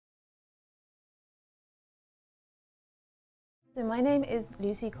So my name is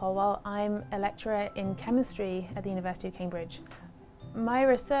Lucy Colwell. I'm a lecturer in chemistry at the University of Cambridge. My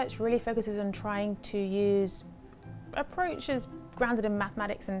research really focuses on trying to use approaches grounded in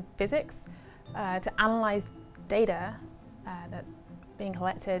mathematics and physics to analyse data that's being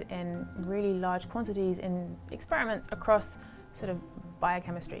collected in really large quantities in experiments across sort of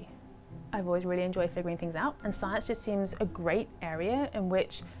biochemistry. I've always really enjoyed figuring things out, and science just seems a great area in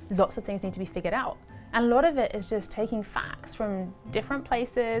which lots of things need to be figured out. And a lot of it is just taking facts from different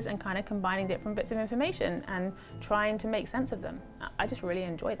places and kind of combining different bits of information and trying to make sense of them. I just really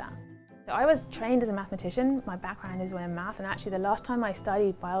enjoy that. So I was trained as a mathematician. My background is in math, and actually the last time I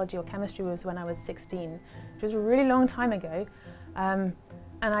studied biology or chemistry was when I was 16, which was a really long time ago. And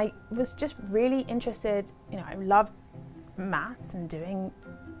I was just really interested, I loved maths and doing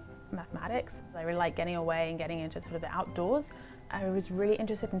mathematics. I really like getting away and getting into sort of the outdoors. I was really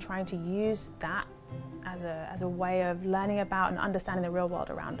interested in trying to use that as a way of learning about and understanding the real world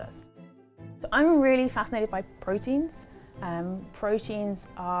around us. So I'm really fascinated by proteins. Proteins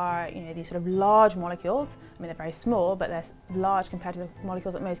are these sort of large molecules. I mean, they're very small, but they're large compared to the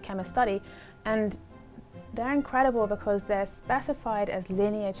molecules that most chemists study. And they're incredible because they're specified as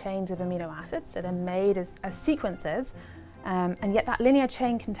linear chains of amino acids, so they're made as sequences. And yet that linear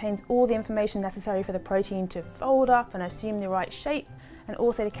chain contains all the information necessary for the protein to fold up and assume the right shape, and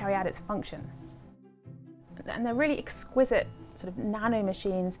also to carry out its function. And they're really exquisite sort of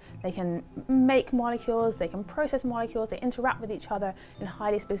nanomachines. They can make molecules, they can process molecules, they interact with each other in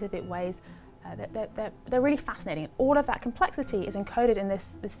highly specific ways. They're really fascinating. All of that complexity is encoded in this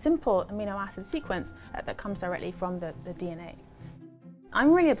simple amino acid sequence that comes directly from the DNA.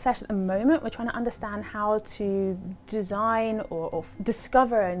 I'm really obsessed at the moment with trying to understand how to design or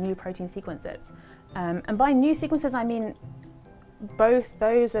discover new protein sequences. And by new sequences, I mean both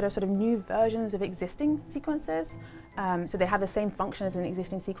those that are sort of new versions of existing sequences. So they have the same function as an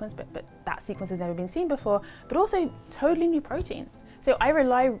existing sequence, but that sequence has never been seen before, but also totally new proteins. So I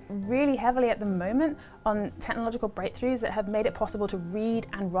rely really heavily at the moment on technological breakthroughs that have made it possible to read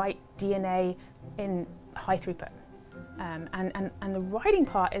and write DNA in high throughput. And the writing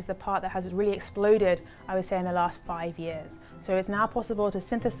part is the part that has really exploded, I would say, in the last 5 years. So it's now possible to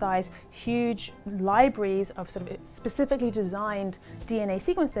synthesize huge libraries of sort of specifically designed DNA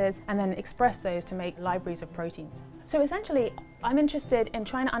sequences and then express those to make libraries of proteins. So essentially, I'm interested in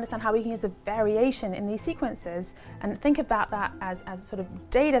trying to understand how we can use the variation in these sequences and think about that as sort of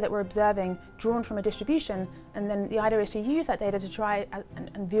data that we're observing drawn from a distribution, and then the idea is to use that data to try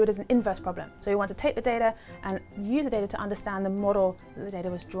and view it as an inverse problem. So we want to take the data and use the data to understand the model that the data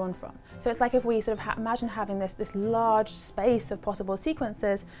was drawn from. So it's like if we sort of imagine having this large space of possible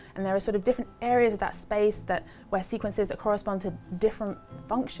sequences, and there are sort of different areas of that space where sequences that correspond to different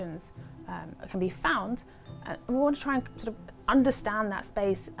functions can be found. We want to try and sort of understand that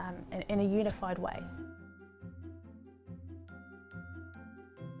space in a unified way.